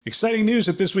Exciting news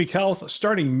at This Week Health.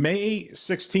 Starting May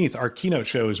 16th, our keynote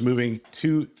show is moving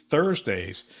to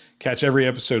Thursdays. Catch every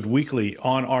episode weekly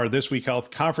on our This Week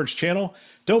Health conference channel.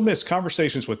 Don't miss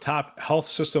conversations with top health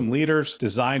system leaders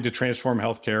designed to transform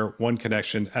healthcare one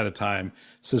connection at a time.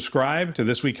 Subscribe to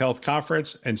This Week Health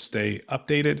conference and stay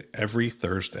updated every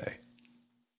Thursday.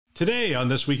 Today on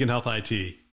This Week in Health IT.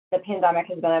 The pandemic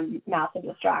has been a massive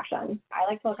distraction. I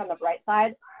like to look on the bright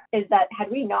side, is that had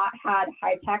we not had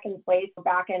high tech in place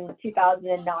back in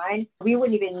 2009, we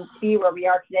wouldn't even be where we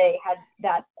are today had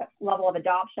that level of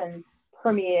adoption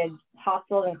permeated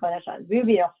hospitals and clinicians. We would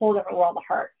be in a whole different world of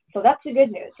hurt. So that's the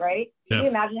good news, right? Yeah. Can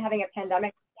you imagine having a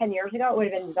pandemic 10 years ago? It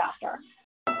would have been a disaster.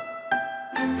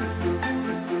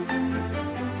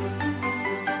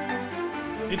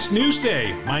 It's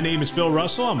Newsday. My name is Bill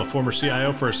Russell. I'm a former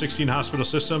CIO for a 16-hospital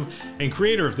system and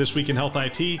creator of This Week in Health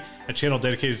IT, a channel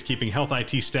dedicated to keeping health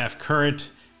IT staff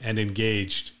current and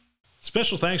engaged.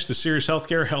 Special thanks to Sirius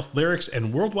Healthcare, Health Lyrics,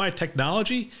 and Worldwide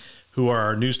Technology, who are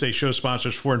our Newsday show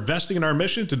sponsors, for investing in our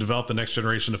mission to develop the next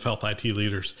generation of health IT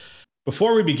leaders.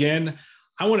 Before we begin,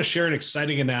 I want to share an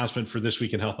exciting announcement for This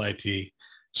Week in Health IT.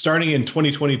 Starting in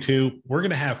 2022, we're going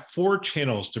to have 4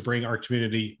 channels to bring our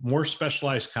community more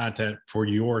specialized content for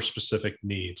your specific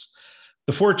needs.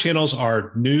 The 4 channels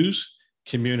are News,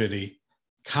 Community,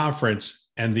 Conference,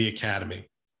 and the Academy.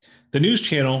 The News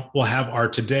channel will have our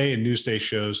Today and Newsday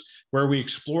shows where we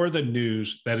explore the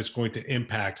news that is going to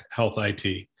impact health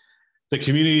IT. The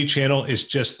Community channel is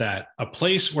just that, a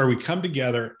place where we come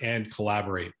together and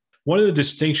collaborate. One of the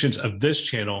distinctions of this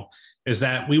channel is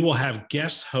that we will have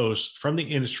guest hosts from the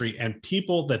industry and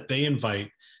people that they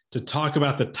invite to talk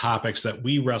about the topics that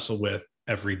we wrestle with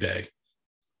every day.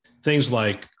 Things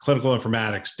like clinical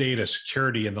informatics, data,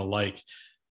 security, and the like.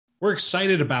 We're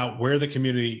excited about where the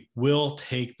community will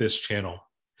take this channel.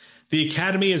 The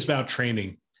Academy is about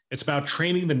training. It's about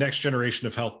training the next generation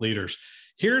of health leaders.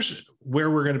 Here's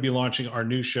where we're going to be launching our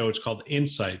new show. It's called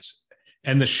Insights.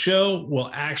 And the show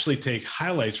will actually take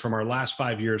highlights from our last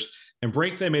 5 years and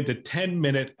break them into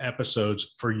 10-minute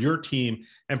episodes for your team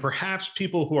and perhaps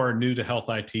people who are new to health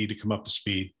IT to come up to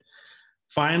speed.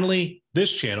 Finally,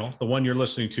 this channel, the one you're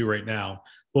listening to right now,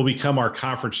 will become our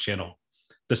conference channel.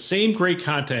 The same great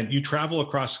content you travel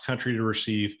across the country to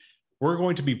receive, we're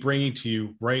going to be bringing to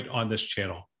you right on this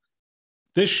channel.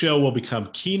 This show will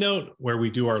become Keynote, where we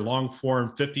do our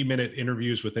long-form 50-minute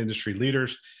interviews with industry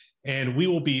leaders, and we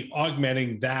will be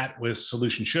augmenting that with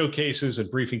solution showcases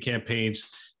and briefing campaigns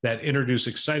that introduce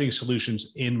exciting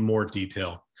solutions in more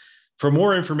detail. For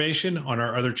more information on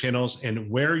our other channels and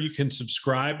where you can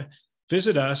subscribe,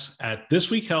 visit us at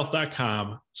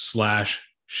thisweekhealth.com/shows,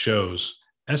 SHOWS.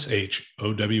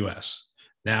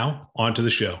 Now, on to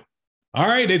the show. All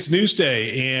right, it's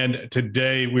Newsday, and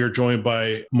today we are joined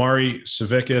by Mari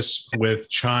Savickas with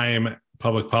Chime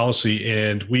Public Policy,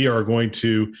 and we are going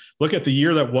to look at the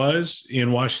year that was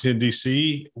in Washington,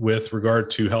 D.C. with regard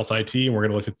to health IT, and we're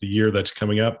going to look at the year that's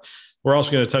coming up. We're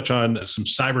also going to touch on some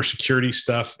cybersecurity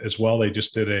stuff as well. They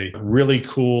just did a really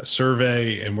cool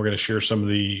survey, and we're going to share some of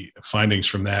the findings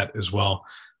from that as well.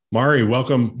 Mari,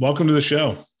 welcome to the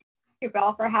show. Thank you,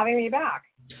 Bill, for having me back.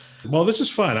 Well, this is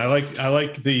fun. I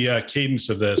like the cadence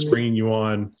of this, bringing you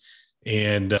on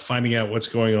and finding out what's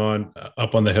going on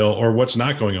up on the Hill or what's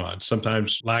not going on.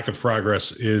 Sometimes lack of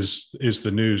progress is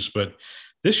the news, but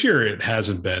this year it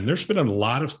hasn't been. There's been a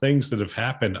lot of things that have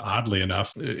happened, oddly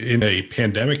enough, in a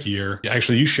pandemic year.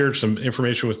 Actually, you shared some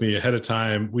information with me ahead of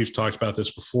time. We've talked about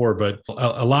this before, but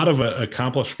a lot of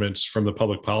accomplishments from the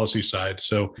public policy side.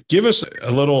 So give us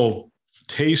a little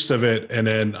taste of it, and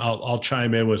then I'll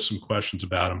chime in with some questions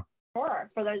about them. Sure.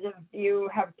 For those of you who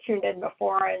have tuned in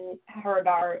before and heard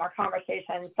our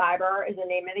conversation, cyber is the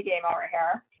name of the game over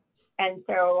here. And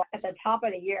so at the top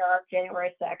of the year,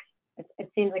 January 6th,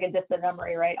 it seems like a distant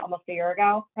memory, right? Almost a year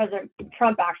ago. President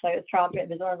Trump, actually, it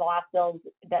was one of the last bills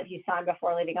that he signed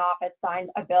before leaving office, signed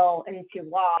a bill into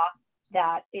law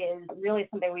that is really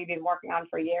something we've been working on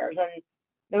for years. And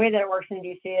the way that it works in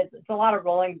DC is it's a lot of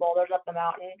rolling boulders up the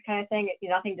mountain kind of thing.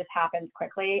 Nothing just happens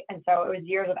quickly. And so it was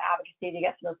years of advocacy to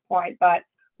get to this point. But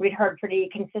we'd heard pretty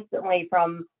consistently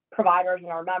from providers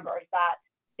and our members that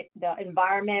the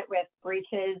environment with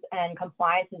breaches and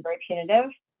compliance is very punitive.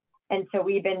 And so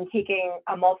we've been taking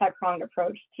a multi-pronged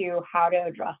approach to how to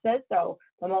address this. So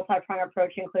the multi-pronged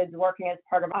approach includes working as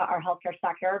part of our healthcare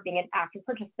sector, being an active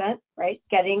participant, right?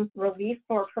 Getting relief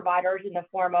for providers in the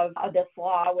form of this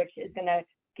law, which is going to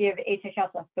give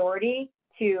HHS authority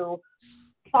to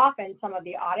soften some of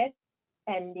the audits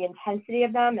and the intensity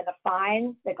of them and the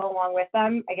fines that go along with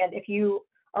them. Again, if you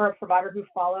are a provider who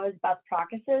follows best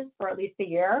practices for at least a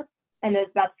year, and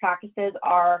those best practices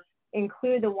are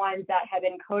include the ones that have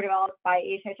been co-developed by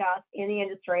HHS in the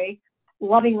industry,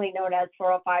 lovingly known as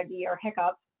 405D or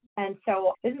HICCUP. And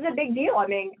so this is a big deal. I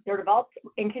mean, they're developed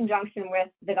in conjunction with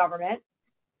the government.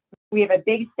 We have a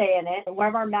big say in it. And one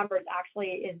of our members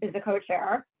actually is the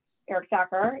co-chair, Eric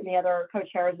Sacker, and the other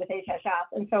co-chairs with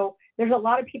HHS. And so there's a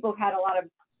lot of people who've had a lot of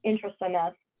interest in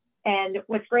this. And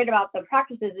what's great about the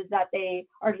practices is that they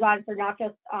are designed for not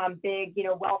just big,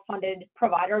 well-funded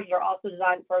providers. They're also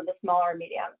designed for the smaller and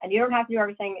medium. And you don't have to do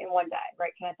everything in one day,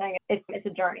 right? Kind of thing. It's a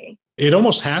journey. It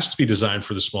almost has to be designed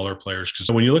for the smaller players,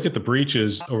 because when you look at the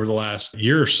breaches over the last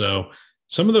year or so,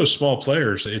 some of those small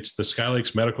players, it's the Sky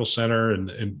Lakes Medical Center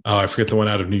and I forget the one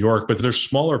out of New York, but there's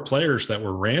smaller players that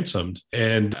were ransomed.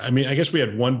 And I mean, I guess we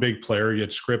had one big player, you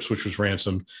had Scripps, which was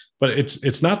ransomed, but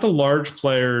it's not the large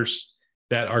players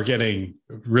that are getting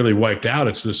really wiped out.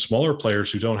 It's the smaller players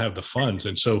who don't have the funds.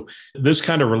 And so this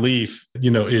kind of relief,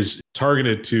 is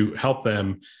targeted to help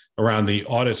them around the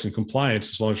audits and compliance,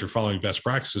 as long as you're following best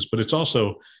practices, but it's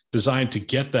also designed to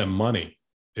get them money,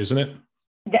 isn't it?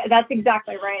 That's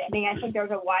exactly right. I mean, I think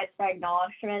there's a widespread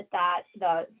acknowledgement that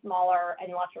the smaller and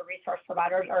lesser resource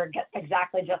providers are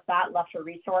exactly just that, lesser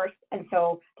resource. And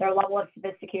so their level of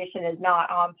sophistication is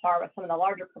not on par with some of the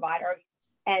larger providers.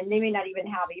 And they may not even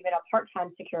have a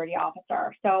part-time security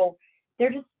officer. So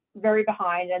they're just very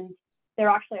behind, and they're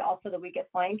actually also the weakest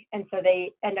link. And so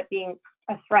they end up being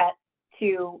a threat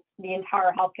to the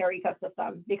entire healthcare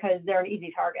ecosystem because they're an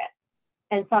easy target.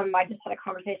 And I just had a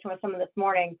conversation with someone this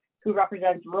morning who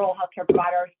represents rural healthcare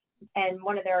providers, and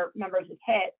one of their members was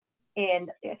hit. And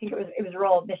I think it was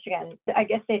rural Michigan. I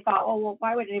guess they thought, oh, well,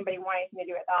 why would anybody want anything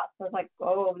to do with that? So it's like,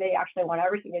 oh, they actually want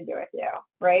everything to do with you,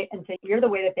 right? And so you're the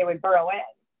way that they would burrow in.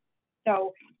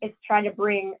 So it's trying to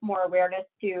bring more awareness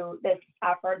to this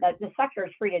effort that the sector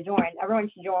is free to join. Everyone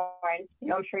should join.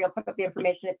 I'm sure you'll put up the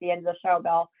information at the end of the show,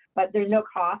 Bill, but there's no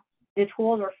cost. The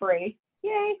tools are free.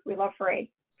 Yay, we love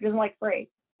free. Who doesn't like free?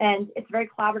 And it's very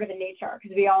collaborative in nature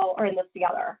because we all are in this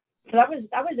together. So that was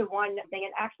the one thing.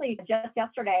 And actually, just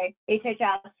yesterday,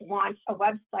 HHS launched a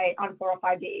website on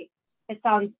 405D. It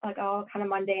sounds like, kind of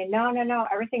mundane. No.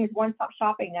 Everything is one-stop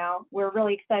shopping now. We're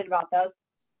really excited about this.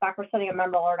 In fact, we're sending a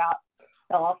member alert out.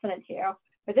 So I'll send it to you.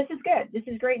 But this is good. This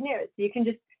is great news. So you can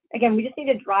we just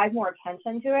need to drive more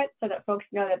attention to it so that folks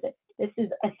know that this is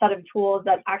a set of tools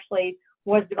that actually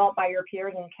was developed by your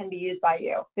peers and can be used by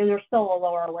you. There's still a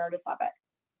lower awareness of it.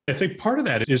 I think part of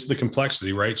that is the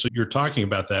complexity, right? So you're talking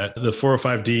about that, the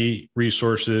 405D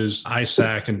resources,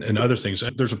 ISAC, and other things.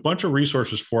 There's a bunch of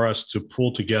resources for us to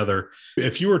pull together.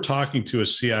 If you were talking to a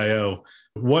CIO,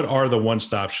 what are the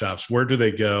one-stop shops? Where do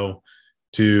they go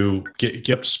to get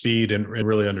up to speed and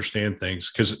really understand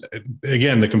things? Because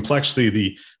again, the complexity,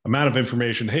 the amount of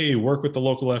information, hey, work with the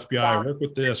local FBI, work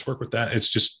with this, work with that. It's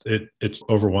just, it's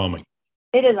overwhelming.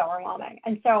 It is overwhelming.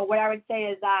 And so what I would say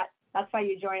is that's why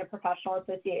you join a professional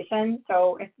association.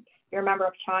 So if you're a member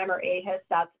of CHIME or AHIS,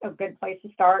 that's a good place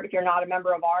to start. If you're not a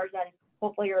member of ours, then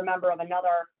hopefully you're a member of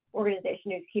another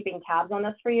organization who's keeping tabs on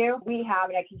this for you. We have,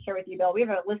 and I can share with you, Bill, we have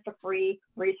a list of free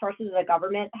resources the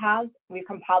government has. We've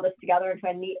compiled this together into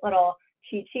a neat little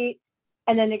cheat sheet.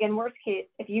 And then again, worst case,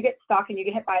 if you get stuck and you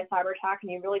get hit by a cyber attack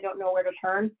and you really don't know where to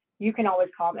turn, you can always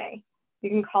call me. You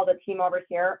can call the team over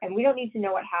here, and we don't need to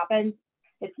know what happened.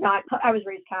 It's not, I was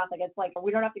raised Catholic. It's like,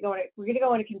 we don't have to we're going to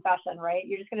go into confession, right?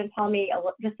 You're just going to tell me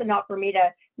just enough for me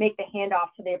to make the handoff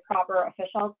to the proper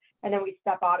officials, and then we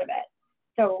step out of it.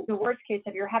 So the worst case,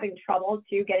 if you're having trouble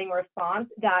getting a response,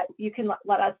 that you can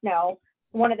let us know.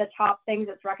 One of the top things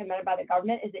that's recommended by the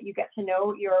government is that you get to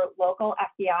know your local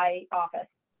FBI office.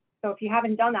 So if you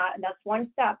haven't done that, and that's one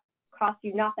step, costs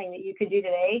you nothing that you could do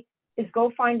today, is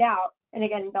go find out. And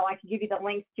again, Bill, I can give you the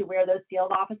links to where those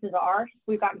field offices are.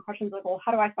 We've gotten questions like, well,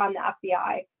 how do I find the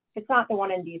FBI? It's not the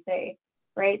one in DC,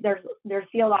 right? There's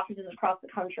field offices across the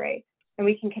country, and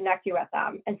we can connect you with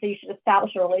them. And so you should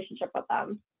establish a relationship with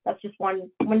them. That's just one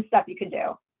step you can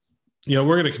do. We're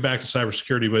going to come back to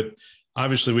cybersecurity, but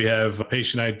obviously we have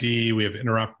patient ID, we have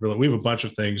interoperability, we have a bunch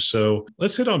of things. So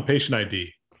let's hit on patient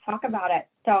ID. Talk about it.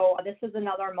 So this is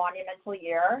another monumental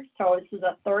year. So this is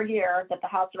the third year that the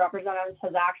House of Representatives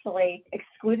has actually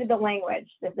excluded the language.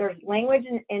 There's language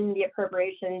in the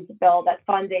appropriations bill that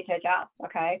funds HHS,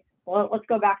 okay? Well, let's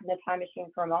go back in the time machine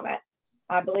for a moment.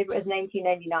 I believe it was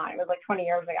 1999. It was like 20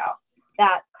 years ago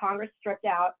that Congress stripped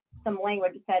out some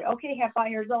language that said, okay, HIPAA,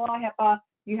 here's the law, HIPAA.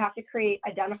 You have to create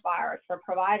identifiers for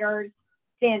providers,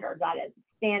 standards, that is,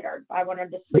 standards. I want to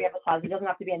just reemphasize, it doesn't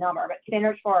have to be a number, but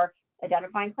standards for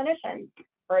identifying clinicians,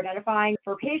 for identifying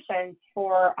for patients,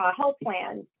 for health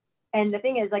plans. And the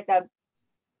thing is, like the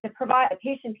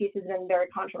patient piece has been very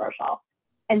controversial.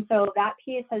 And so that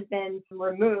piece has been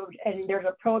removed, and there's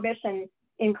a prohibition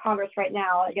in Congress right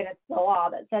now, again, it's the law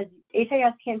that says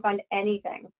HIS can't fund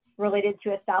anything related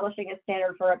to establishing a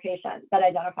standard for a patient that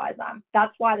identifies them.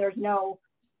 That's why there's no,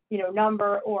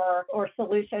 number or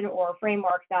solution or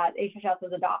framework that HHS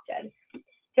has adopted.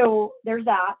 So there's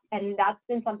that, and that's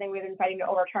been something we've been fighting to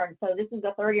overturn. So this is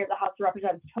the third year the House of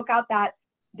Representatives took out that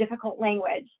difficult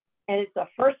language, and it's the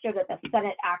first year that the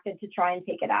Senate acted to try and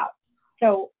take it out.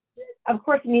 So of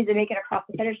course, it needs to make it across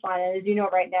the finish line. And as you know,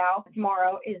 right now,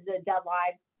 tomorrow is the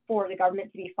deadline for the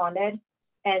government to be funded.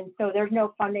 And so there's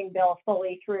no funding bill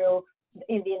fully through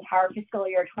in the entire fiscal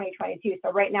year 2022.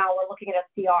 So right now we're looking at a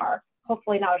CR,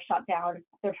 hopefully not a shutdown.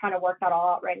 They're trying to work that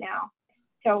all out right now.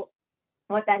 So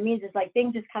what that means is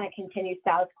things just kind of continue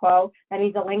status quo. That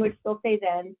means the language still stays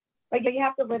in, but you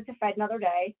have to live to fight another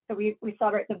day. So we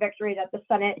celebrate the victory that the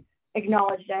Senate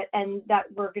acknowledged it, and that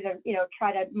we're going to,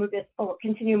 try to move this forward,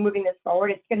 continue moving this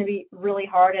forward. It's going to be really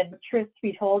hard, and truth to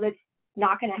be told, it's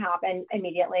not going to happen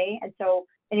immediately. And so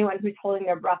anyone who's holding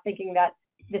their breath thinking that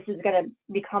this is going to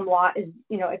become law is,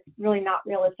 it's really not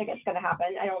realistic. It's going to happen.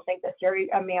 I don't think this year.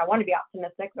 I mean, I want to be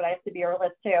optimistic, but I have to be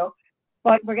realist too.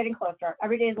 But we're getting closer.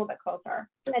 Every day is a little bit closer.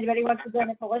 If anybody wants to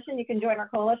join a coalition, you can join our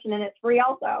coalition, and it's free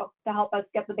also to help us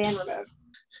get the ban removed.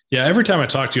 Yeah, every time I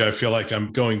talk to you, I feel like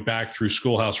I'm going back through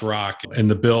Schoolhouse Rock and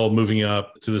the bill moving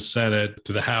up to the Senate,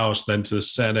 to the House, then to the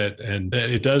Senate. And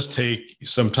it does take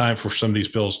some time for some of these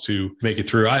bills to make it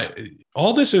through.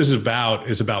 All this is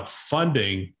about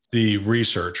funding the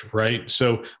research, right?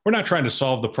 So we're not trying to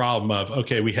solve the problem of,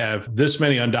 okay, we have this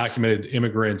many undocumented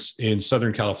immigrants in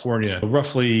Southern California,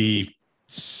 roughly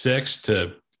 6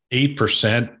 to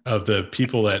 8% of the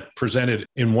people that presented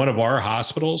in one of our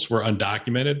hospitals were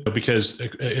undocumented because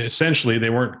essentially they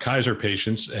weren't Kaiser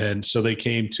patients. And so they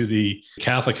came to the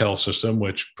Catholic health system,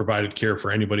 which provided care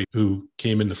for anybody who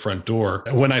came in the front door.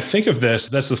 When I think of this,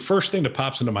 that's the first thing that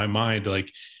pops into my mind.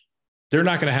 They're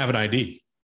not going to have an ID.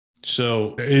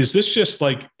 So is this just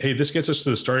hey, this gets us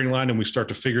to the starting line and we start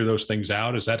to figure those things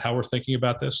out? Is that how we're thinking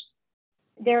about this?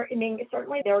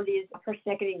 Certainly there are these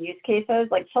persnickety use cases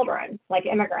like children, like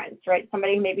immigrants, right?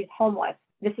 Somebody who maybe is homeless.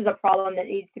 This is a problem that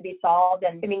needs to be solved.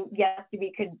 And yes,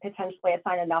 we could potentially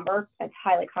assign a number. It's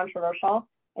highly controversial,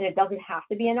 and it doesn't have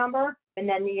to be a number. And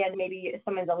then again, maybe if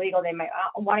someone's illegal, they might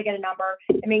want to get a number.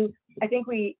 I think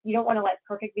you don't want to let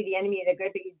perfect be the enemy of the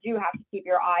good, but you do have to keep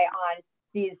your eye on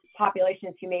these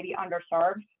populations who may be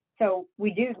underserved. So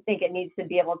we do think it needs to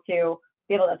be able to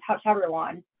touch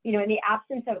everyone. In the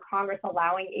absence of Congress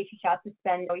allowing HHS to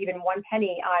spend even one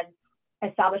penny on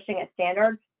establishing a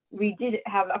standard, we did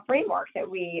have a framework that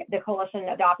the coalition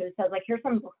adopted that says, here's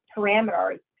some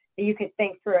parameters that you could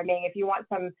think through. If you want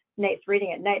some nice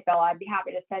reading at night, Bill, I'd be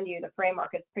happy to send you the framework.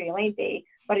 It's pretty lengthy,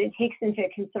 but it takes into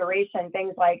consideration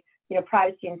things like,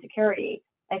 privacy and security.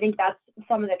 I think that's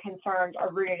some of the concerns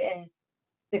are rooted in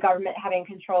the government having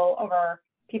control over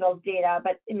people's data.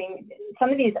 But some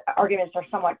of these arguments are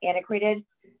somewhat antiquated.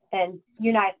 And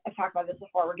you and I have talked about this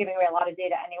before. We're giving away a lot of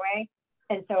data anyway.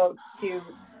 And so to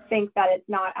think that it's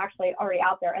not actually already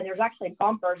out there, and there's actually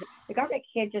bumpers, the government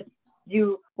can't just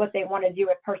do what they want to do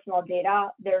with personal data.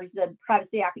 There's the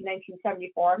Privacy Act of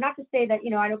 1974. Not to say that,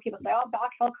 I know people say,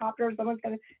 Black helicopters,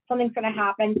 something's going to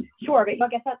happen. Sure, but I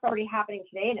guess that's already happening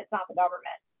today, and it's not the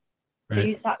government. Right. So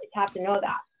you just have to know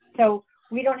that. So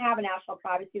we don't have a national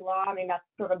privacy law. That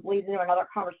sort of bleeds into another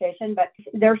conversation, but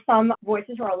there's some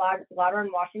voices who are louder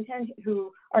in Washington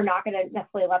who are not going to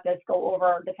necessarily let this go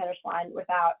over the finish line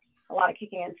without a lot of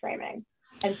kicking and screaming.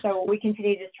 And so we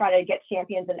continue to try to get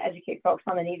champions and educate folks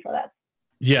on the need for this.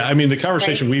 Yeah, the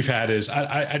conversation we've had is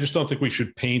I just don't think we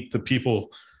should paint the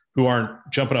people who aren't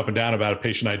jumping up and down about a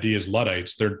patient ID as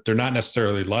Luddites. They're not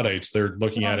necessarily Luddites. They're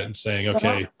looking at it and saying,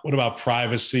 okay, what about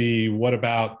privacy? What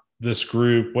about this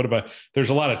group? There's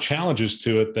a lot of challenges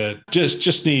to it that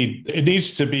needs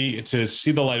to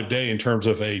see the light of day in terms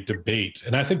of a debate.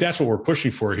 And I think that's what we're pushing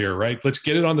for here, right? Let's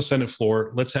get it on the Senate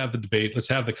floor. Let's have the debate. Let's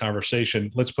have the conversation.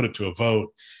 Let's put it to a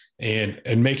vote and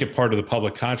make it part of the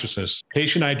public consciousness.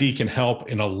 Patient ID can help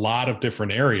in a lot of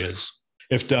different areas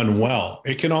if done well.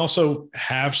 It can also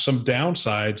have some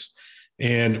downsides,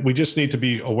 and we just need to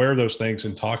be aware of those things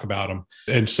and talk about them.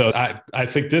 And so I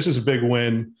think this is a big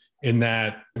win in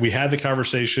that we had the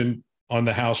conversation on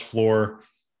the House floor,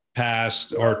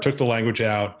 passed or took the language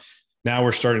out. Now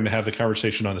we're starting to have the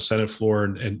conversation on the Senate floor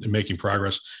and making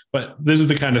progress. But this is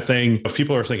the kind of thing, if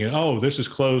people are thinking, this is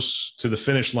close to the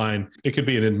finish line, it could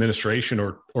be an administration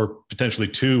or potentially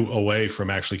two away from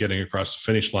actually getting across the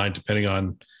finish line, depending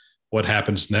on what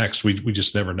happens next. We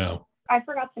just never know. I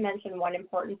forgot to mention one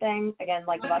important thing, again,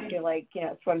 of us who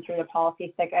swim through the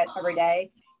policy thicket every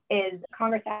day, is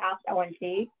Congress asked ONC,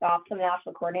 the Office of the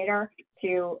National Coordinator,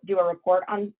 to do a report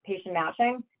on patient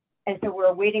matching. And so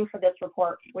we're waiting for this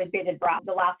report with bated breath.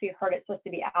 The last we've heard it's supposed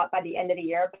to be out by the end of the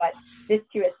year, but this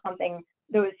too is something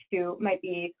those who might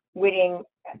be waiting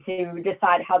to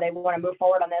decide how they want to move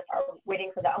forward on this are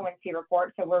waiting for the ONC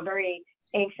report. So we're very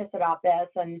anxious about this.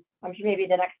 And I'm sure maybe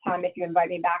the next time, if you invite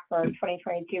me back for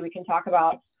 2022, we can talk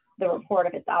about the report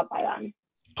if it's out by then.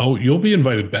 Oh, you'll be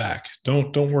invited back.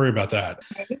 Don't worry about that.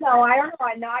 No, I don't know.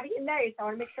 I'm not eating nice. I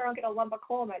want to make sure I don't get a lump of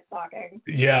coal in my stocking.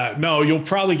 Yeah, no, you'll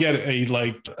probably get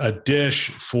a dish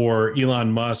for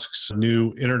Elon Musk's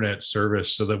new internet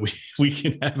service so that we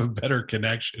can have a better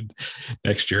connection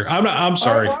next year. I'm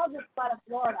sorry. Or I'll just fly to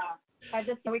Florida.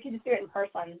 We can just do it in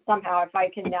person somehow if I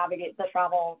can navigate the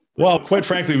travel. Well, quite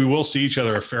frankly, we will see each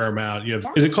other a fair amount.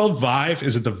 Is it called Vive?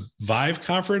 Is it the Vive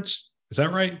conference? Is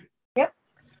that right?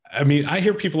 I mean, I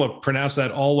hear people pronounce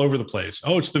that all over the place.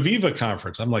 Oh, it's the Viva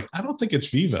conference. I'm like, I don't think it's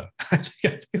Viva. I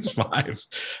think it's Vive.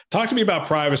 Talk to me about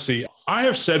privacy. I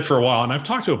have said for a while, and I've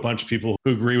talked to a bunch of people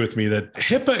who agree with me, that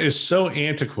HIPAA is so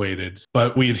antiquated,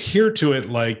 but we adhere to it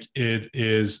like it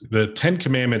is the 10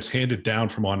 Commandments handed down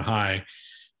from on high,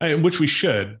 which we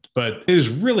should, but it is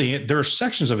really, there are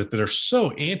sections of it that are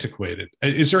so antiquated.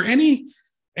 Is there any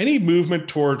movement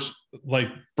towards like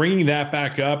bringing that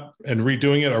back up and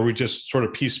redoing it? Or are we just sort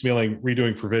of piecemealing,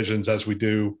 redoing provisions as we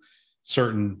do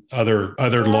certain other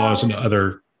laws and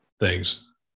other things?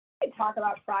 I talk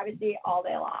about privacy all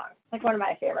day long. It's like one of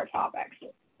my favorite topics.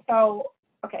 So,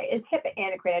 okay, is HIPAA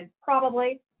antiquated?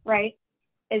 Probably, right?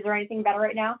 Is there anything better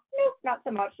right now? No, not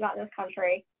so much, not in this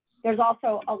country. There's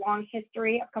also a long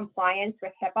history of compliance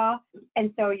with HIPAA.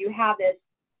 And so you have this,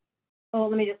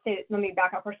 let me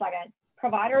back up for a second.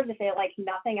 Providers, if they like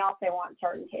nothing else, they want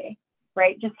certainty,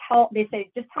 right? Just tell me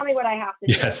what I have to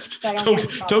do. Yes. So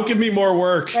don't give me more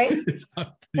work. Right?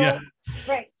 Yeah.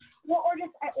 Right. Well,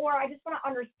 or I just want to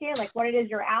understand like what it is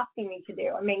you're asking me to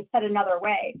do. I mean, said another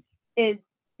way is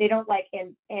they don't like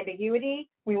ambiguity.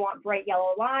 We want bright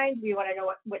yellow lines. We want to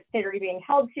know what state are you being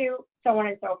held to, so on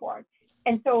and so forth.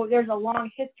 And so there's a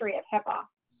long history of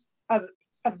HIPAA,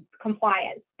 of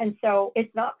compliance. And so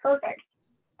it's not perfect.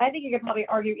 I think you could probably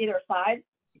argue either side.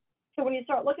 So when you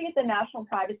start looking at the national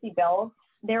privacy bills,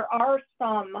 there are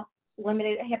some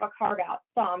limited HIPAA carve-outs,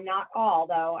 some, not all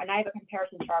though, and I have a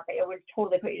comparison chart, but it would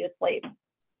totally put you to sleep.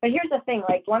 But here's the thing,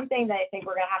 like one thing that I think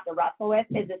we're gonna have to wrestle with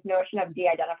is this notion of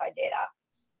de-identified data.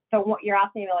 So what you're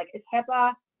asking me, like, is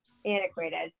HIPAA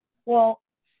antiquated? Well,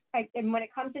 and when it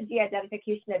comes to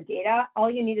de-identification of data, all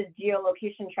you need is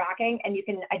geolocation tracking, and you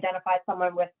can identify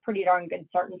someone with pretty darn good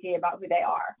certainty about who they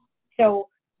are. So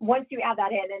once you add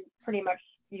that in, and pretty much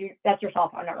that's your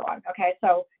cell phone number one. Okay,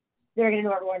 so they're going to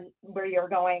know everyone where you're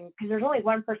going because there's only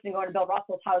one person going to Bill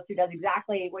Russell's house who does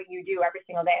exactly what you do every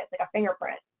single day. It's like a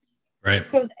fingerprint. Right.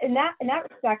 So in that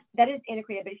respect, that is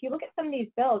antiquated. But if you look at some of these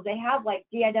bills, they have like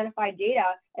de-identified data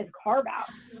as carve out,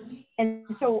 and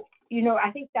so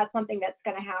I think that's something that's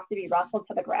going to have to be wrestled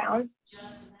to the ground.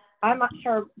 I'm not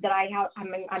sure that I have.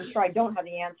 I'm sure I don't have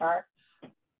the answer,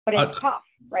 but it's tough,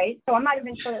 right? So I'm not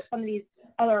even sure that some of these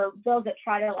other bills that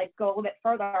try to like go a little bit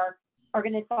further are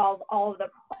going to solve all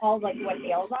like what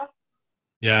ails us.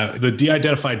 Yeah, the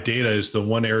de-identified data is the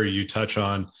one area you touch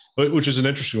on, which is an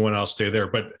interesting one. I'll stay there.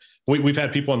 But we've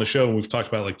had people on the show and we've talked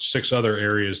about like 6 other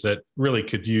areas that really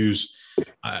could use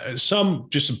some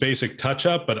just a basic touch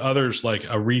up, but others like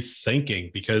a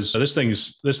rethinking because this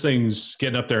thing's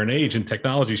getting up there in age and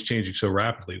technology is changing so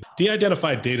rapidly.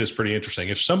 De-identified data is pretty interesting.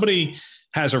 If somebody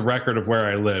has a record of where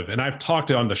I live, and I've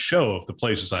talked on the show of the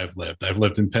places I've lived. I've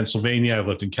lived in Pennsylvania, I've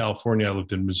lived in California, I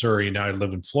lived in Missouri, and now I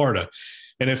live in Florida.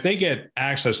 And if they get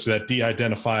access to that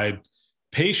de-identified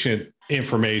patient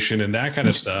information and that kind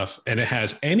of stuff, and it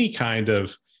has any kind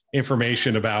of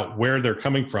information about where they're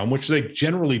coming from, which they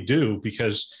generally do,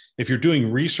 because if you're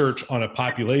doing research on a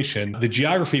population, the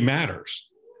geography matters,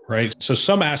 right? So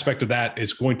some aspect of that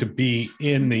is going to be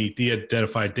in the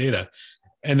de-identified data.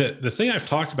 And the thing I've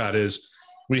talked about is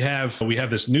we have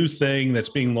this new thing that's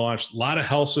being launched. A lot of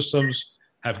health systems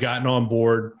have gotten on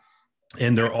board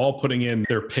and they're all putting in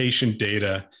their patient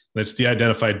data. That's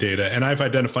de-identified data. And I've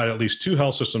identified at least 2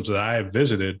 health systems that I have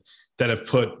visited that have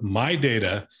put my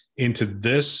data into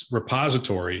this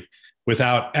repository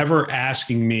without ever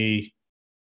asking me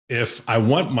if I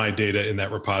want my data in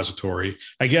that repository.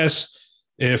 I guess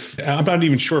I'm not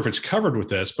even sure if it's covered with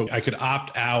this, but I could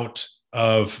opt out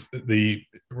of the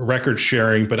record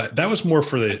sharing, but that was more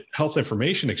for the health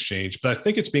information exchange. But I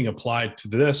think it's being applied to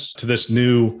this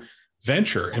new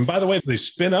venture. And by the way, they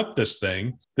spin up this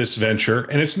venture,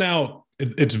 and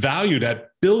it's valued at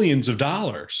billions of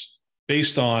dollars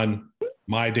based on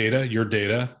my data, your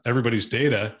data, everybody's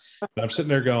data. And I'm sitting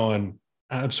there going,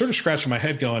 I'm sort of scratching my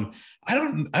head going, I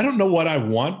don't know what I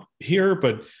want here,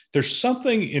 but there's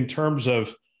something in terms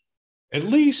of at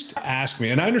least ask me.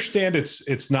 And I understand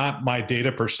it's not my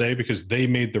data per se because they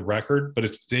made the record, but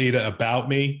it's data about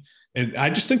me. And I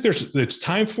just think it's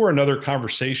time for another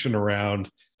conversation around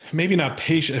maybe not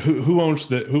patient who owns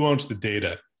the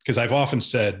data. Because I've often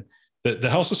said that the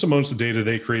health system owns the data,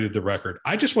 they created the record.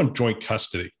 I just want joint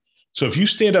custody. So if you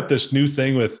stand up this new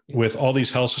thing with all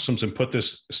these health systems and put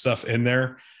this stuff in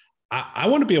there, I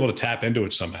want to be able to tap into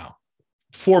it somehow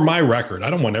for my record. I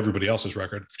don't want everybody else's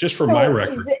record, just for my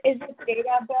record. Is this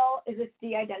data, Bill? Is this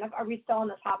de-identified? Are we still on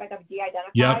the topic of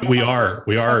de-identified? Yeah, we are.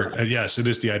 We are. Yes, it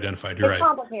is de-identified. You're right. It's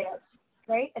complicated,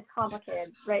 right? It's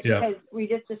complicated, right? Yeah. Because we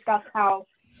just discussed how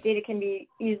data can be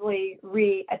easily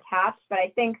reattached. But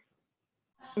I think,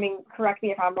 correct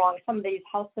me if I'm wrong, some of these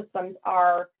health systems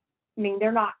are,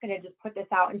 they're not going to just put this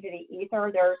out into the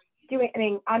ether. They're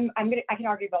doing, I can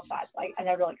argue both sides, and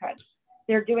I really could.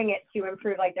 They're doing it to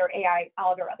improve their AI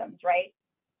algorithms, right?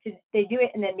 They do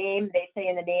it in the name, they say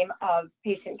in the name of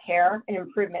patient care and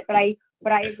improvement. But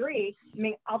I agree.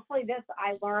 I'll tell you this,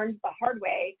 I learned the hard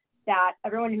way that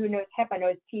everyone who knows HIPAA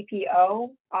knows TPO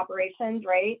operations,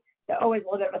 right? The O is a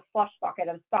little bit of a slush bucket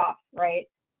of stuff, right?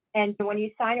 And when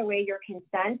you sign away your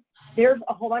consent, there's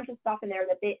a whole bunch of stuff in there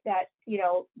that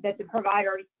the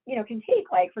providers, can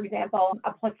take, like, for example,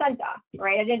 a placenta,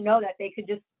 right? I didn't know that they could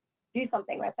just do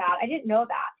something with that. I didn't know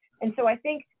that. And so I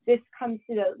think this comes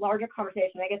to the larger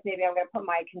conversation. I guess maybe I'm going to put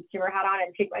my consumer hat on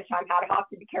and take my Chime hat off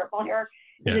to be careful here.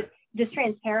 Yeah. It's just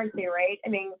transparency, right?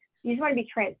 You just want to be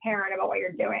transparent about what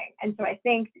you're doing. And so I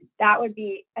think that would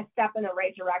be a step in the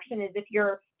right direction, is if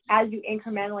as you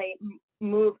incrementally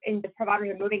move into providers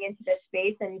are moving into this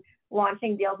space and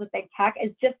launching deals with big tech,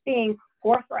 is just being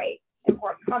forthright and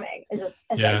forthcoming.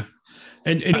 Yeah.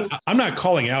 And I'm not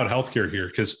calling out healthcare here,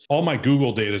 because all my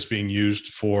Google data is being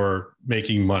used for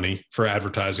making money, for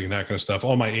advertising and that kind of stuff.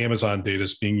 All my Amazon data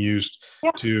is being used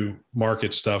to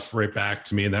market stuff right back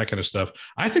to me and that kind of stuff.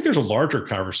 I think there's a larger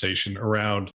conversation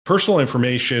around personal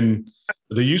information,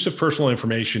 the use of personal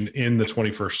information in the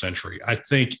 21st century, I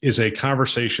think is a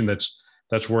conversation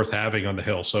that's worth having on the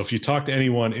Hill. So if you talk to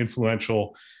anyone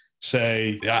influential,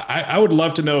 say, I would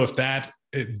love to know if that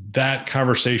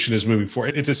conversation is moving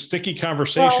forward. It's a sticky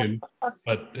conversation,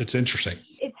 but it's interesting.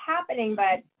 It's happening,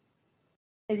 but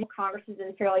Congress has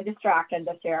been fairly distracted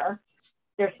this year.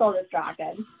 They're still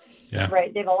distracted,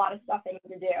 right? They have a lot of stuff they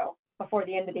need to do before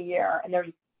the end of the year. And I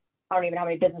don't even know how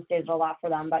many business days are left for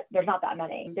them, but there's not that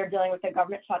many. They're dealing with the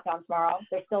government shutdown tomorrow.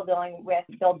 They're still dealing with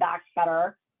Build Back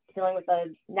Better, dealing with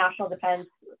the National Defense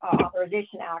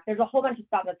Authorization Act. There's a whole bunch of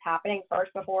stuff that's happening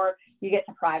first before you get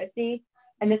to privacy.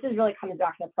 And this is really coming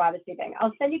back to the privacy thing.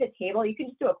 I'll send you the table. You can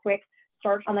just do a quick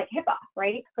search on HIPAA,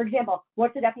 right? For example,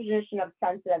 what's the definition of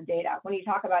sensitive data? When you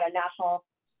talk about a national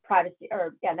privacy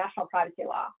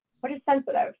law, what is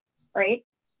sensitive, right?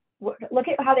 Look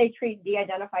at how they treat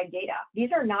de-identified data.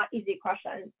 These are not easy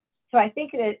questions. So I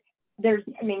think that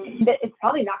it's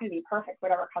probably not going to be perfect,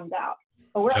 whatever comes out,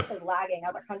 but we're actually lagging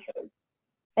other countries.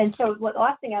 And so the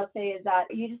last thing I'll say is that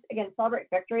you just, again, celebrate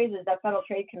victories. Is the Federal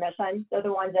Trade Commission. They're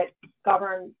the ones that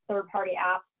govern third-party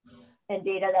apps and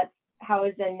data that's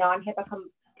housed in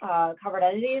non-HIPAA covered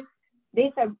entities.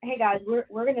 They said, hey guys, we're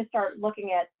going to start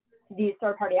looking at these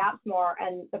third-party apps more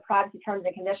and the privacy terms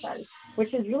and conditions,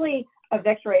 which is really a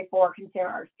victory for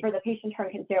consumers, for the patient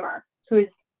turned consumer who's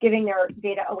giving their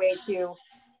data away to,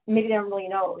 maybe they don't really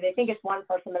know. They think it's one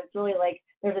person, but it's really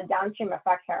there's a downstream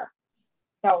effect here.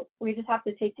 So we just have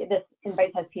to take this in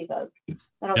bite-sized pieces.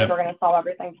 I don't think we're going to solve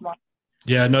everything tomorrow.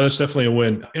 Yeah, no, that's definitely a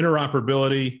win.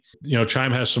 Interoperability,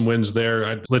 Chime has some wins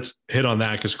there. Let's hit on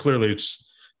that, because clearly it's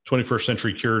 21st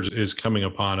century cures is coming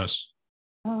upon us.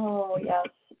 Oh, yes.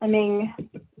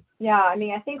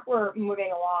 I think we're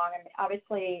moving along.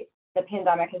 Obviously, the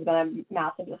pandemic has been a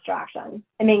massive distraction.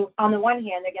 On the one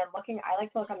hand, again, I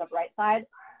like to look on the bright side.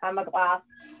 I'm a glass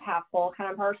half full kind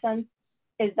of person.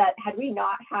 Is that had we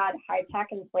not had high tech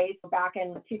in place back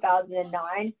in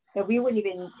 2009, that we wouldn't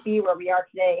even be where we are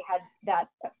today had that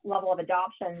level of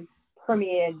adoption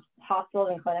permeated hospitals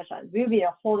and clinicians. We would be in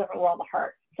a whole different world of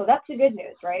hurt. So that's the good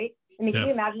news, right? Can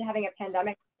you imagine having a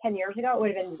pandemic 10 years ago? It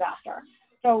would have been a disaster.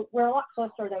 So we're a lot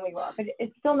closer than we were, but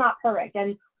it's still not perfect.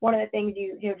 And one of the things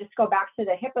just go back to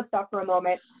the HIPAA stuff for a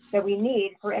moment, that we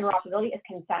need for interoperability is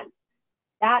consent.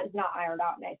 That is not ironed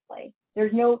out nicely.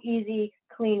 There's no easy,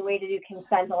 clean way to do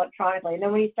consent electronically. And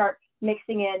then when you start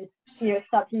mixing in,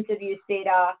 substance abuse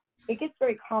data, it gets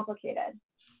very complicated.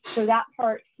 So that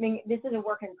part, this is a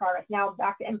work in progress. Now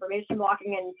back to information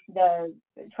blocking and the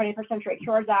 21st Century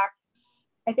Cures Act.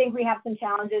 I think we have some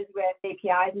challenges with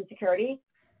APIs and security.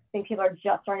 I think people are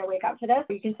just starting to wake up to this.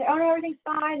 You can say, oh no, everything's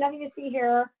fine, nothing to see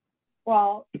here.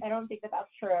 Well, I don't think that that's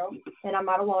true, and I'm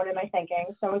not alone in my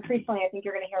thinking. So increasingly, I think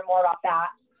you're going to hear more about that.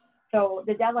 So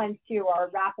the deadlines too are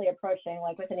rapidly approaching,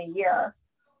 like within a year.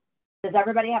 Does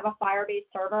everybody have a Firebase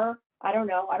server? I don't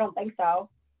know. I don't think so.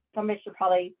 Somebody should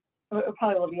probably, it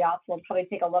probably will be us. We'll probably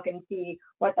take a look and see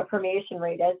what the permeation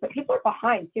rate is. But people are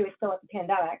behind too. It's still at the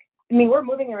pandemic. I mean, we're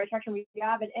moving in the right direction. We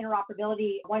have an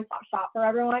interoperability one-stop shop for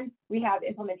everyone. We have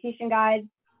implementation guides.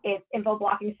 It's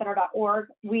infoblocking.center.org.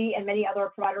 We and many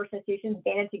other provider associations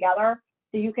banded together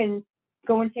so you can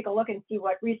go and take a look and see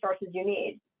what resources you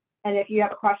need. And if you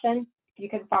have a question, you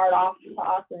can fire it off to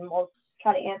us and we'll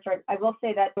try to answer it. I will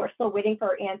say that we're still waiting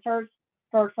for answers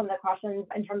for some of the questions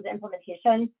in terms of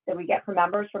implementation that we get from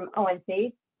members from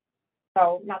ONC.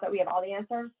 So not that we have all the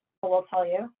answers, but we'll tell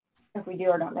you if we do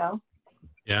or don't know.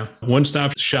 Yeah.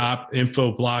 One-stop shop,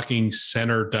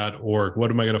 infoblocking.center.org.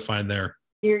 What am I going to find there?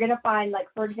 You're going to find, like,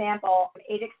 for example,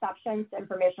 8 exceptions to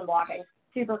information blocking.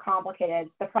 Super complicated.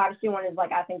 The privacy one is,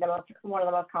 like, I think one of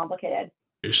the most complicated.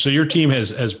 So your team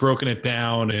has broken it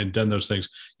down and done those things.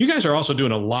 You guys are also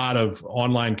doing a lot of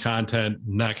online content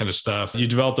and that kind of stuff. You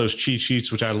develop those cheat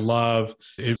sheets, which I love.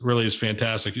 It really is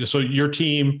fantastic. So your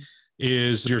team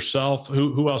is yourself.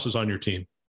 Who else is on your team?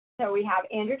 So we have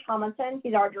Andrew Tomlinson.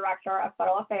 He's our Director of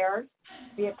Federal Affairs.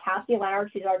 We have Cassie Leonard.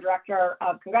 She's our Director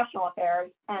of Congressional Affairs.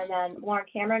 And then Lauren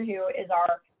Cameron, who is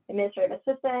our Administrative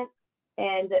Assistant.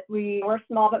 And we're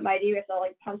small but mighty. We have to,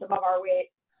 like, punch above our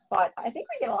weight. But I think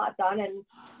we get a lot done. And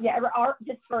yeah,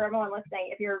 just for everyone listening,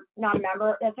 if you're not a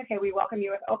member, that's okay. We welcome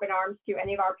you with open arms to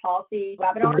any of our policy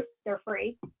webinars. They're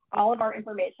free. All of our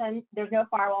information, there's no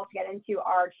firewall to get into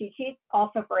our cheat sheets,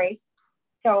 also free.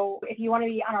 So if you want to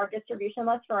be on our distribution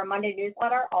list for a Monday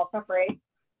newsletter, also free.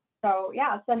 So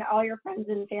yeah, send all your friends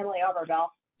and family over,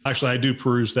 Bill. Actually, I do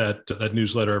peruse that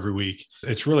newsletter every week.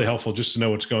 It's really helpful just to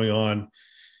know what's going on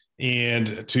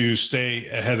and to stay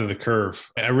ahead of the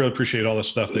curve. I really appreciate all the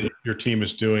stuff that your team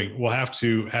is doing. We'll have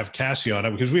to have Cassie on it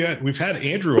because we've had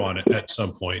Andrew on it at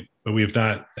some point, but we have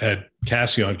not had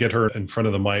Cassie on. Get her in front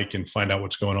of the mic and find out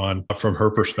what's going on from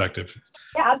her perspective.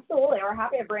 Yeah, absolutely. We're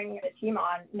happy to bring the team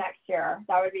on next year.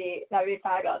 That would be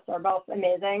fabulous. They're both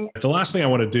amazing. The last thing I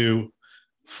want to do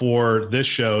for this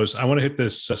show is I want to hit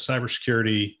this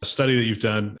cybersecurity study that you've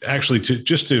done. Actually,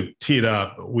 just to tee it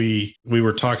up, we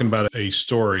were talking about a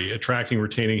story, attracting,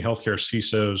 retaining healthcare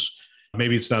CISOs.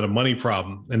 Maybe it's not a money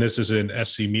problem. And this is in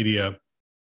SC Media.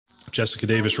 Jessica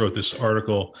Davis wrote this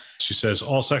article. She says,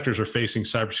 all sectors are facing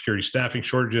cybersecurity staffing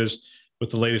shortages,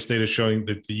 with the latest data showing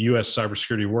that the U.S.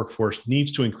 cybersecurity workforce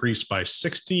needs to increase by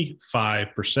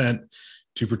 65%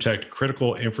 to protect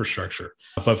critical infrastructure.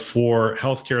 But for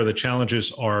healthcare, the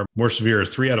challenges are more severe.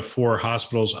 3 out of 4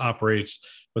 hospitals operates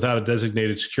without a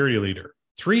designated security leader.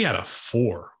 3 out of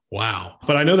 4. Wow.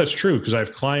 But I know that's true because I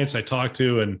have clients I talk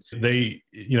to and they,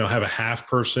 have a half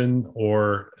person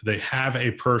or they have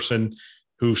a person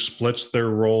who splits their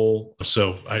role.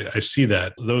 So I see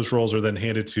that. Those roles are then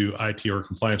handed to IT or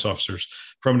compliance officers.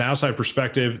 From an outside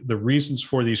perspective, the reasons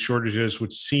for these shortages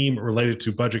would seem related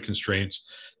to budget constraints.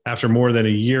 After more than a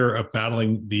year of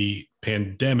battling the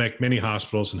pandemic, many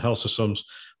hospitals and health systems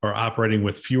are operating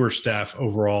with fewer staff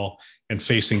overall and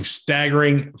facing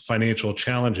staggering financial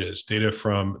challenges. Data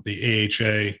from the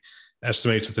AHA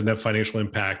estimates that the net financial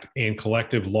impact and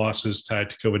collective losses tied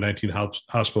to COVID-19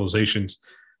 hospitalizations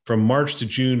from March to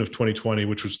June of 2020,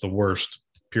 which was the worst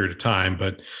period of time,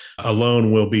 but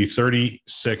alone will be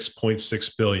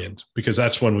 36.6 billion because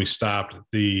that's when we stopped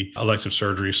the elective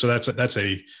surgery. So that's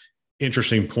a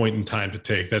interesting point in time to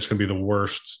take. That's going to be the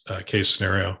worst case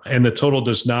scenario. And the total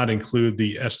does not include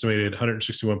the estimated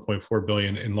 161.4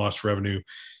 billion in lost revenue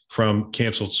from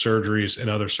canceled surgeries and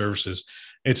other services.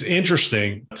 It's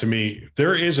interesting to me.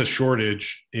 There is a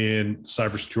shortage in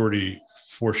cybersecurity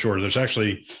for sure. There's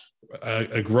actually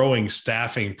a growing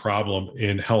staffing problem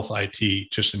in health IT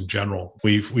just in general.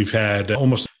 We've had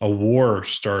almost a war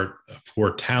start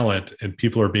for talent and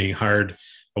people are being hired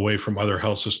away from other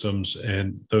health systems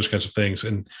and those kinds of things.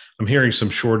 And I'm hearing some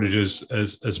shortages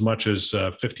as much as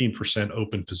 15%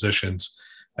 open positions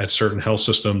at certain health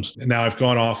systems. And now I've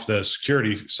gone off the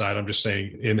security side. I'm just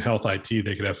saying in health IT,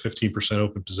 they could have 15%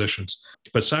 open positions.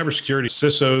 But cybersecurity,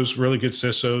 CISOs, really good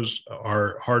CISOs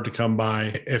are hard to come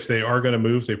by. If they are going to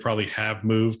move, they probably have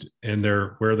moved and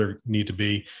they're where they need to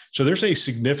be. So there's a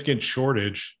significant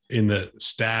shortage in the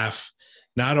staff,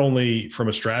 not only from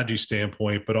a strategy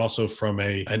standpoint, but also from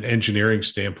an engineering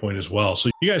standpoint as well. So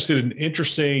you guys did an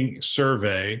interesting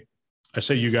survey. I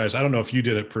say you guys, I don't know if you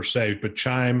did it per se, but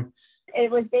Chime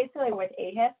It was basically with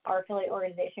AHIP, our affiliate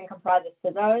organization comprised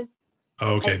of CISOs.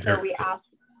 Oh, okay. And so we asked,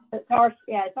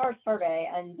 it's our survey,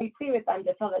 and we plead with them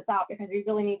to fill this out because we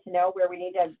really need to know where we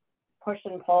need to push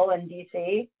and pull in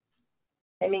DC.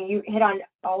 I mean, you hit on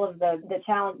all of the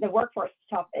challenge. The workforce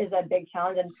stuff is a big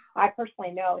challenge, and I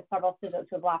personally know several CISOs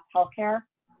who have left healthcare.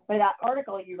 But that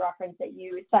article you referenced that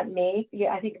you sent me,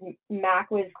 I think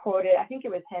Mac was quoted, I think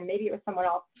it was him, maybe it was someone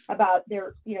else, about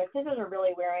their, CISOs are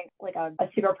really wearing like a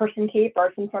super person cape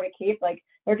or some sort of cape. Like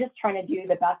they're just trying to do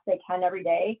the best they can every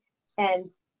day. And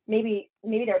maybe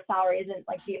their salary isn't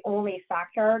like the only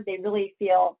factor. They really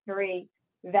feel very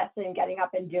vested in getting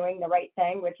up and doing the right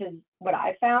thing, which is what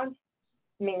I found.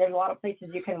 I mean, there's a lot of places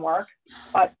you can work,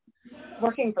 but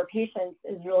working for patients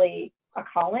is really a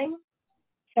calling.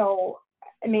 So,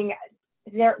 I mean,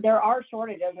 there are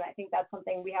shortages, and I think that's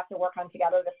something we have to work on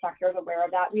together. The sector is aware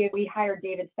of that. We hired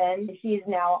David Finn. He's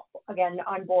now, again,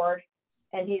 on board,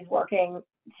 and he's working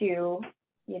to,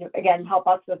 again, help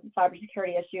us with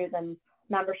cybersecurity issues and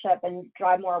membership and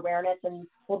drive more awareness. And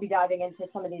we'll be diving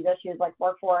into some of these issues like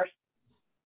workforce.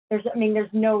 There's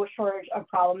no shortage of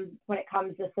problems when it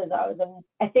comes to CISOs. And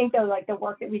I think though, like the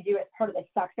work that we do as part of the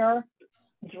sector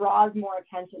draws more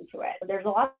attention to it. There's a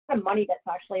lot of money that's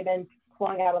actually been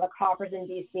flowing out of the coffers in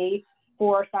DC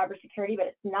for cybersecurity, but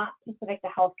it's not specific to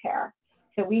healthcare.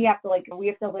 So we have to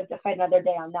live to fight another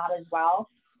day on that as well,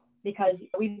 because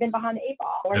we've been behind the eight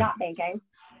ball. We're not banking,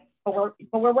 but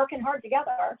we're working hard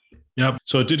together. Yep.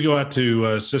 So it did go out to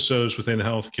CISOs within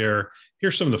healthcare.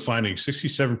 Here's some of the findings.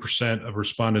 67% of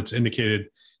respondents indicated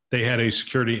they had a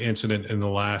security incident in the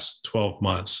last 12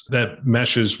 months. That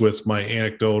meshes with my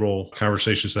anecdotal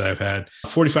conversations that I've had.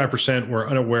 45% were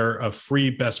unaware of free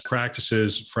best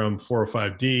practices from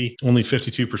 405D. Only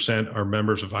 52% are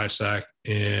members of ISAC.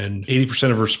 And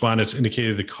 80% of respondents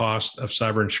indicated the cost of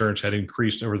cyber insurance had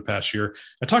increased over the past year.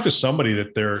 I talked to somebody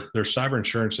that their cyber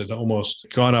insurance had almost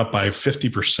gone up by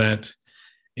 50%,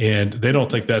 and they don't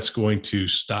think that's going to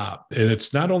stop. And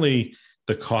it's not only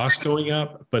the cost going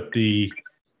up, but the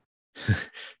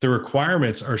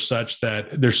requirements are such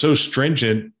that they're so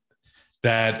stringent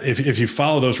that if you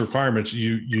follow those requirements,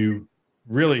 you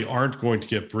really aren't going to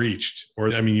get breached, or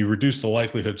you reduce the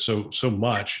likelihood so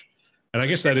much. And I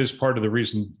guess that is part of the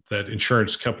reason that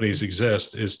insurance companies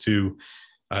exist, is to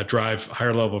drive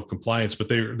higher level of compliance. But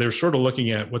they're sort of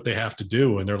looking at what they have to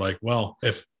do, and they're like, well,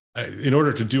 if in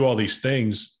order to do all these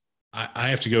things, I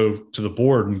have to go to the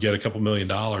board and get a couple $1 million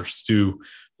to do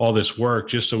all this work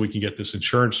just so we can get this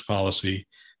insurance policy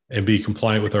and be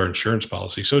compliant with our insurance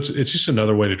policy. So it's just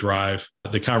another way to drive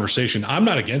the conversation. I'm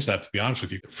not against that, to be honest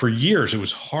with you. For years, it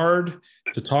was hard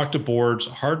to talk to boards,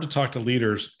 hard to talk to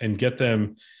leaders and get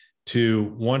them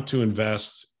to want to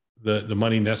invest the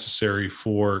money necessary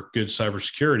for good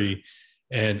cybersecurity.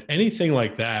 And anything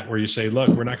like that, where you say, look,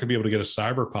 we're not going to be able to get a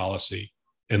cyber policy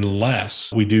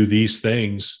unless we do these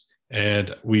things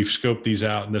and we've scoped these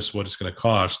out and this is what it's going to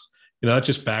cost. That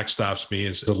just backstops me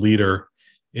as a leader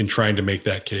in trying to make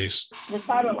that case. The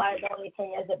cyber liability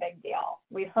thing is a big deal.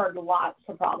 We've heard lots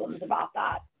of problems about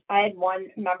that. I had one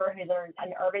member who's in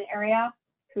an urban area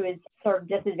who is sort of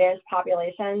disadvantaged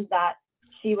populations that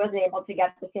she wasn't able to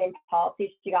get the same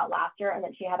policy she got last year, and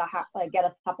then she had to get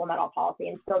a supplemental policy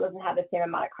and still doesn't have the same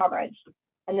amount of coverage.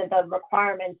 And then the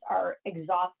requirements are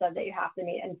exhaustive that you have to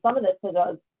meet. And some of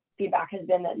the feedback has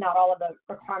been that not all of the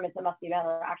requirements that must be met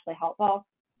are actually helpful.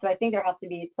 So I think there has to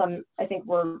be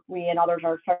we and others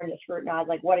are starting to scrutinize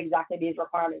like what exactly these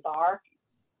requirements are.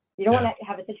 You don't want to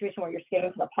have a situation where you're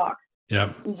skating to the puck.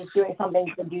 Yeah. And just doing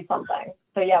something to do something.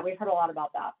 So yeah, we've heard a lot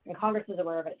about that. And Congress is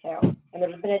aware of it too. And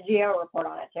there's been a GAO report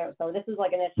on it too. So this is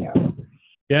like an issue.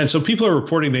 Yeah. And so people are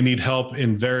reporting they need help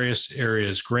in various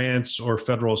areas, grants or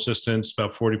federal assistance,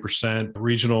 about 40%,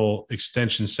 regional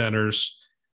extension centers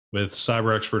with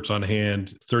cyber experts on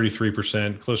hand,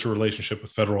 33%, closer relationship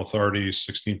with federal authorities,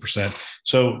 16%.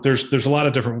 So there's a lot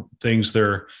of different things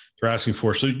they're asking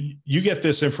for. So you get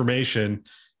this information,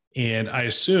 and I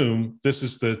assume this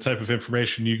is the type of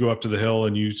information you go up to the Hill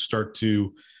and you start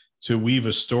to weave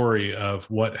a story of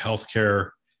what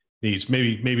healthcare needs.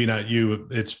 Maybe not you.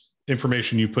 It's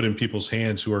information you put in people's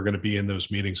hands who are going to be in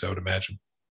those meetings, I would imagine.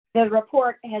 The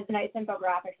report has nice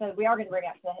infographics, so we are going to bring it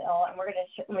up to the Hill,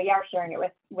 and we are sharing it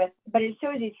with, but it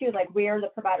shows you too, like where the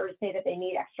providers say that they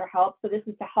need extra help. So this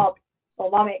is to help the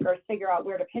lawmakers figure out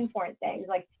where to pinpoint things.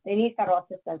 Like they need federal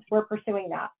assistance. We're pursuing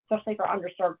that, especially for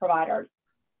underserved providers.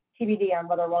 TBD on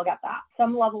whether we'll get that.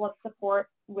 Some level of support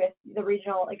with the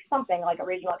regional, like something like a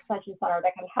regional extension center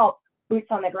that can help boots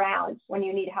on the ground when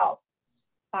you need help.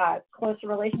 Closer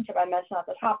relationship I mentioned at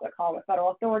the top of the call with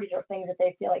federal authorities or things that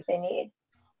they feel like they need.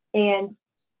 And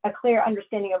a clear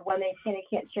understanding of when they can and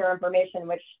can't share information,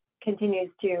 which continues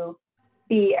to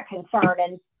be a concern.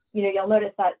 And, you'll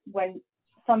notice that when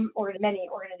many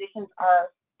organizations are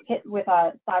hit with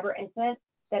a cyber incident,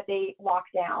 that they lock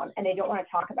down and they don't want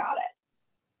to talk about it.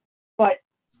 But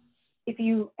if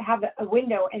you have a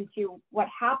window into what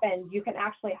happened, you can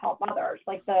actually help others.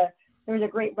 Like there was a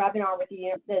great webinar with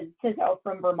the CISO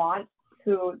from Vermont,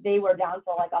 who they were down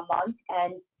for like a month,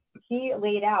 and he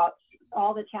laid out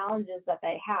all the challenges that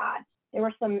they had. There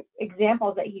were some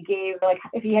examples that he gave, like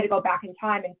if he had to go back in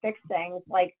time and fix things,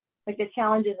 like the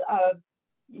challenges of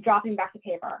dropping back to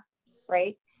paper,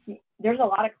 right? There's a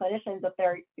lot of clinicians, if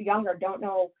they're younger, don't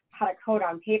know how to code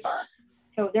on paper.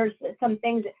 So there's some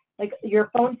things like your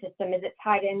phone system, is it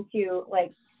tied into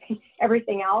like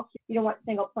everything else? You don't want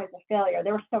single points of failure.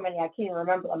 There were so many, I can't even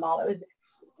remember them all.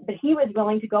 But he was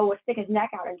willing to stick his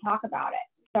neck out and talk about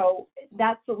it. So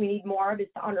that's what we need more of, is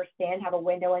to understand, have a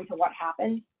window into what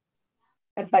happened.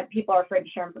 But people are afraid to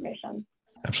share information.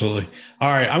 Absolutely. All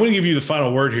right. I'm going to give you the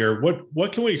final word here.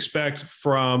 What can we expect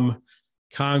from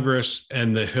Congress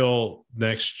and the Hill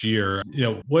next year?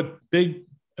 What big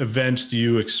events do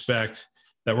you expect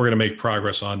that we're going to make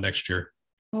progress on next year?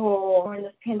 Oh, in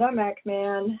this pandemic,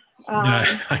 man.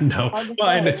 I know. Well,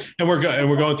 and we're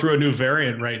going through a new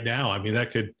variant right now. I mean,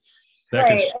 that could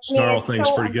snarl things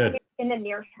pretty good. In the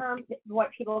near term,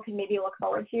 what people can maybe look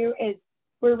forward to is,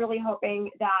 we're really hoping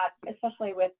that,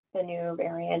 especially with the new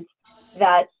variant,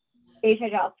 that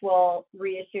HHS will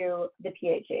reissue the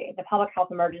PHE, the public health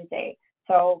emergency.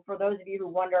 So for those of you who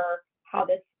wonder how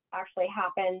this actually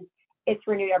happens, it's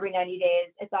renewed every 90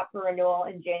 days. It's up for renewal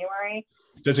in January.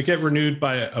 Does it get renewed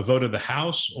by a vote of the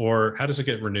House, or how does it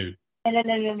get renewed?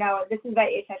 No. This is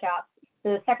by HHS.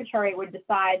 The secretary would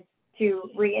decide to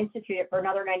reinstitute it for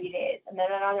another 90 days and then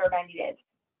another 90 days.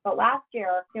 But last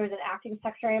year, there was an acting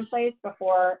secretary in place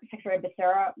before Secretary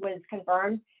Becerra was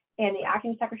confirmed, and the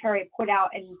acting secretary put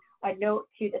out a note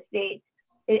to the state.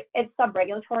 It's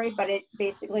sub-regulatory, but it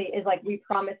basically is like, we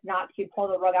promise not to pull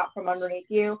the rug out from underneath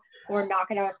you. We're not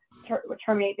going to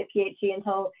terminate the PHE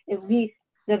until at least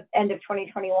the end of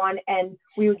 2021, and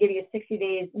we would give you 60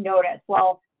 days notice.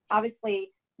 Well,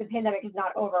 obviously, the pandemic is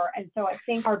not over, and so I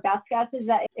think our best guess is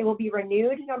that it will be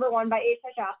renewed, number one, by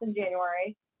HHS in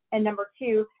January, and number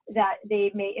two, that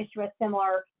they may issue a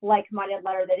similar like-minded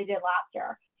letter that they did last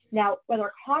year. Now,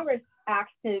 whether Congress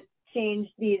acts to change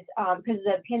these, because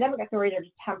the pandemic authorities are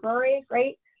just temporary,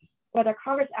 right? Whether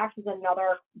Congress acts is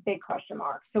another big question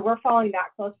mark. So we're following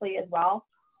that closely as well.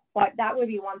 But that would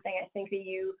be one thing I think that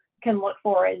you can look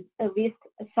for, is at least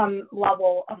some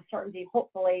level of certainty,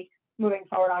 hopefully, moving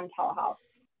forward on telehealth.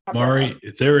 Mari,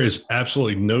 there is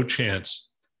absolutely no chance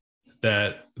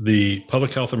that the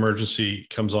public health emergency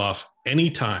comes off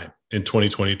anytime in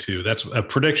 2022. That's a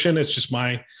prediction. It's just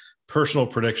my personal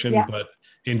prediction. Yeah. But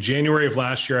in January of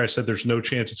last year, I said there's no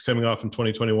chance it's coming off in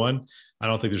 2021. I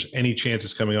don't think there's any chance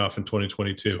it's coming off in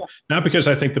 2022. Yeah. Not because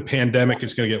I think the pandemic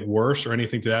is going to get worse or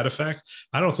anything to that effect.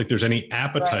 I don't think there's any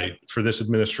appetite for this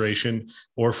administration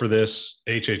or for this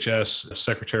HHS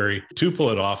secretary to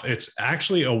pull it off. It's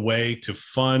actually a way to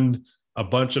fund a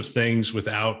bunch of things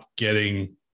without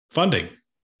getting funding,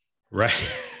 right?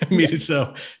 I mean,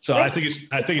 so I think it's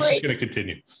just going to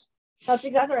continue. That's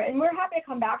exactly right. And we're happy to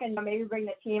come back and maybe bring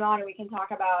the team on, and we can talk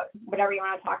about whatever you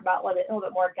want to talk about a little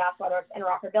bit more depth, whether it's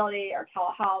interoperability or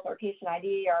telehealth or patient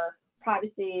ID or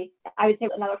privacy. I would say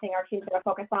another thing our team's going to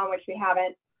focus on, which we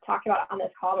haven't talked about on this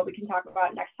call, but we can talk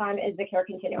about next time, is the care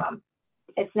continuum.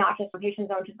 It's not just when patients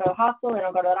don't just go to the hospital, they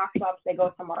don't go to the doctor's office, they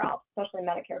go somewhere else, especially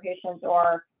Medicare patients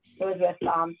or those with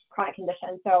chronic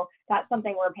conditions. So that's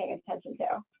something we're paying attention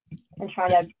to and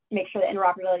trying to make sure that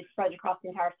interoperability spreads across the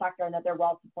entire sector and that they're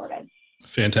well supported.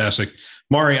 Fantastic.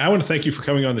 Mari, I want to thank you for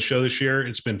coming on the show this year.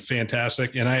 It's been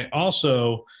fantastic. And I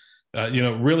also,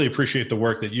 really appreciate the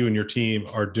work that you and your team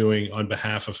are doing on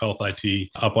behalf of Health IT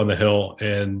up on the Hill.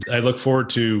 And I look forward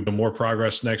to more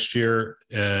progress next year.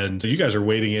 And you guys are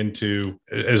wading into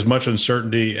as much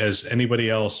uncertainty as anybody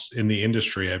else in the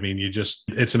industry. I mean,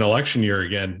 it's an election year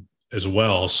again as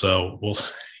well. So we'll,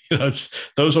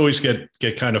 those always get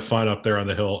kind of fun up there on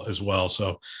the Hill as well.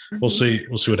 So we'll see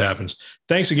what happens.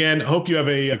 Thanks again. Hope you have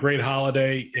a great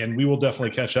holiday, and we will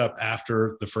definitely catch up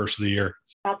after the first of the year.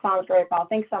 That sounds great, Paul.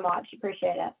 Thanks so much.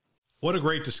 Appreciate it. What a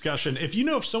great discussion. If you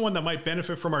know of someone that might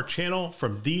benefit from our channel,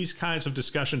 from these kinds of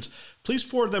discussions, please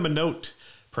forward them a note.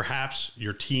 Perhaps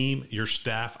your team, your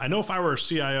staff. I know if I were a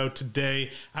CIO today,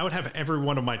 I would have every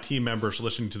one of my team members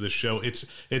listening to this show.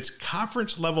 It's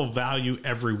conference level value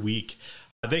every week.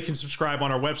 They can subscribe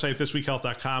on our website,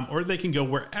 thisweekhealth.com, or they can go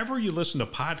wherever you listen to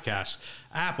podcasts,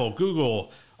 Apple,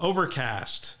 Google,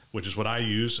 Overcast, which is what I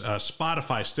use,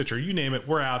 Spotify, Stitcher, you name it,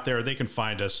 we're out there. They can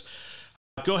find us.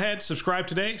 Go ahead, subscribe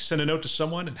today, send a note to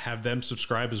someone, and have them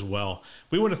subscribe as well.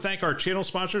 We want to thank our channel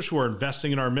sponsors who are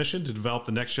investing in our mission to develop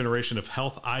the next generation of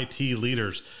health IT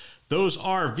leaders. Those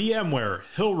are VMware,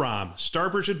 Hillrom,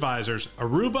 Starbridge Advisors,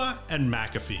 Aruba, and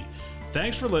McAfee.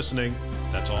 Thanks for listening.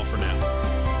 That's all for now.